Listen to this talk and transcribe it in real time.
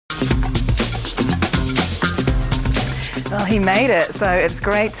Well, he made it, so it's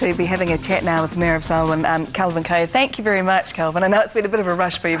great to be having a chat now with Mayor of Selwyn, Kelvin Coe. Thank you very much, Kelvin. I know it's been a bit of a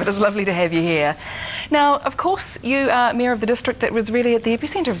rush for you, but it's lovely to have you here. Now, of course, you are Mayor of the district that was really at the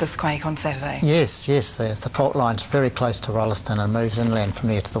epicentre of this quake on Saturday. Yes, the fault line's very close to Rolleston and moves inland from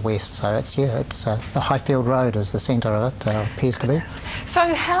there to the west, so it's the Highfield Road is the centre of it, appears to be.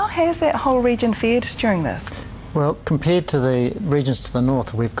 So how has that whole region fared during this? Well, compared to the regions to the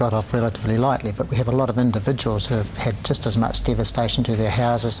north, we've got off relatively lightly, but we have a lot of individuals who have had just as much devastation to their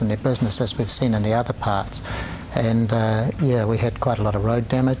houses and their business as we've seen in the other parts. And yeah, we had quite a lot of road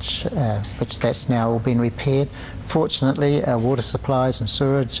damage, which that's now all been repaired. Fortunately, our water supplies and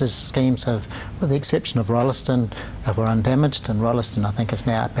sewerage schemes have, with the exception of Rolleston, were undamaged, and Rolleston, I think, is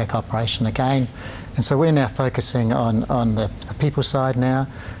now back operation again. And so we're now focusing on the people side now.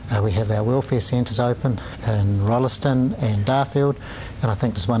 We have our welfare centres open in Rolleston and Darfield, and I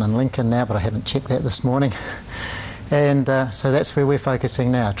think there's one in Lincoln now, but I haven't checked that this morning. And so that's where we're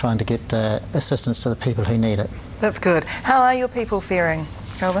focusing now, trying to get assistance to the people who need it. That's good. How are your people faring,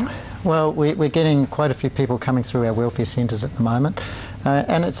 Kelvin? Well, we're getting quite a few people coming through our welfare centres at the moment,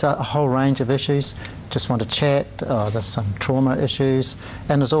 and it's a whole range of issues. Just want to chat, there's some trauma issues,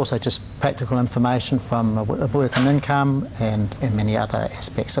 and there's also just practical information from work and income and many other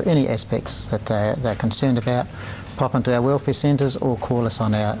aspects. So any aspects that they're concerned about, pop into our welfare centres or call us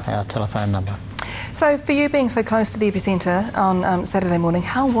on our telephone number. So for you being so close to the epicentre on Saturday morning,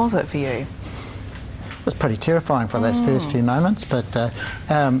 how was it for you? It was pretty terrifying for those first few moments, but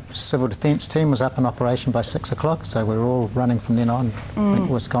our civil defence team was up in operation by 6 o'clock, so we were all running from then on. It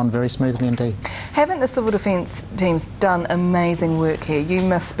was gone very smoothly indeed. Haven't the civil defence teams done amazing work here? You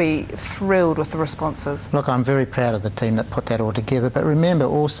must be thrilled with the responses. Look, I'm very proud of the team that put that all together, but remember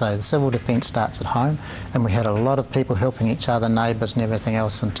also the civil defence starts at home, and we had a lot of people helping each other, neighbours and everything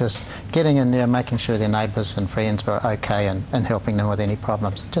else, and just getting in there, making sure their neighbours and friends were okay and helping them with any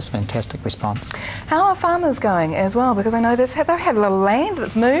problems. Just fantastic response. How are farmers going as well? Because I know they've had a lot of land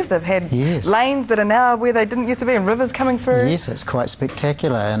that's moved. They've had lanes that are now where they didn't used to be, and rivers coming through. Yes, it's quite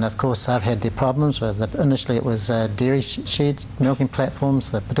spectacular, and of course they've had their problems with initially it was dairy sheds, milking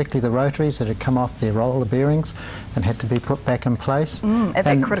platforms, particularly the rotaries that had come off their roller bearings and had to be put back in place. At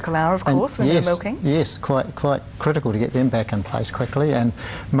that critical hour, of course, when you're milking. Yes, quite critical to get them back in place quickly, and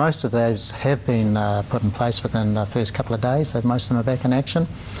most of those have been put in place within the first couple of days. Most of them are back in action.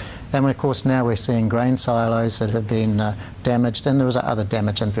 And of course now we're seeing grain silos that have been damaged, and there was other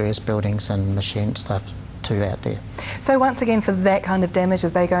damage in various buildings and machine stuff too out there. So once again, for that kind of damage,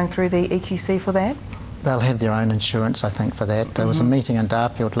 is they going through the EQC for that? They'll have their own insurance, I think, for that. There was a meeting in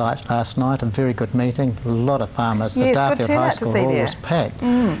Darfield last night, a very good meeting. A lot of farmers. Yes, the Darfield High School hall there was packed,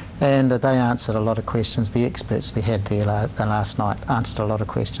 and they answered a lot of questions. The experts we had there last night answered a lot of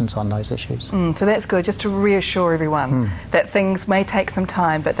questions on those issues. So that's good, just to reassure everyone that things may take some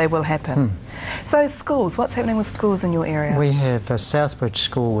time, but they will happen. So schools, what's happening with schools in your area? We have Southbridge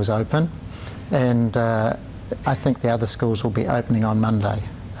School was open, and I think the other schools will be opening on Monday.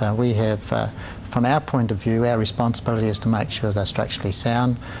 We have, from our point of view, our responsibility is to make sure they're structurally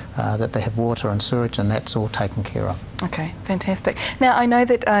sound, that they have water and sewage, and that's all taken care of. Okay, fantastic. Now, I know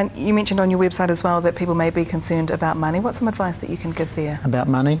that you mentioned on your website as well that people may be concerned about money. What's some advice that you can give there? About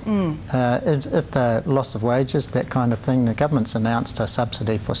money? If the loss of wages, that kind of thing, the government's announced a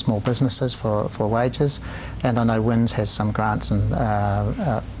subsidy for small businesses for wages, and I know WINS has some grants and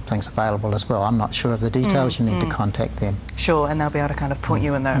things available as well. I'm not sure of the details. You need to contact them. Sure, and they'll be able to kind of point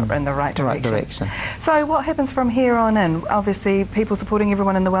you in the right direction. So what happens from here on in? Obviously, people supporting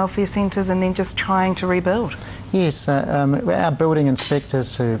everyone in the welfare centres and then just trying to rebuild. Yes, our building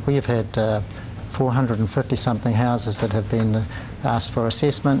inspectors, we have had 450-something houses that have been asked for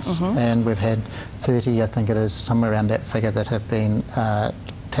assessments, and we've had 30, I think it is, somewhere around that figure, that have been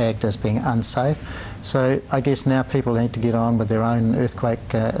tagged as being unsafe. So I guess now people need to get on with their own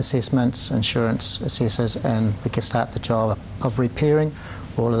earthquake assessments, insurance assessors, and we can start the job of repairing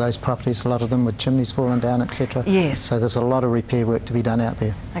all of those properties, a lot of them with chimneys falling down, etc. Yes. So there's a lot of repair work to be done out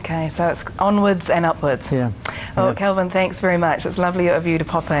there. Okay, so it's onwards and upwards. Yeah. Oh, Kelvin, thanks very much. It's lovely of you to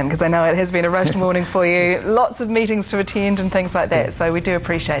pop in, because I know it has been a rushed morning for you. Lots of meetings to attend and things like that, so we do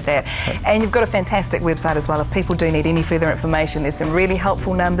appreciate that. And you've got a fantastic website as well. If people do need any further information, there's some really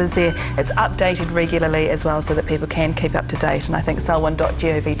helpful numbers there. It's updated regularly as well, so that people can keep up to date. And I think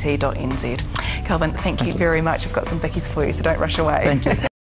selwyn.govt.nz. Kelvin, thank you very much. I've got some bickies for you, so don't rush away. Thank you.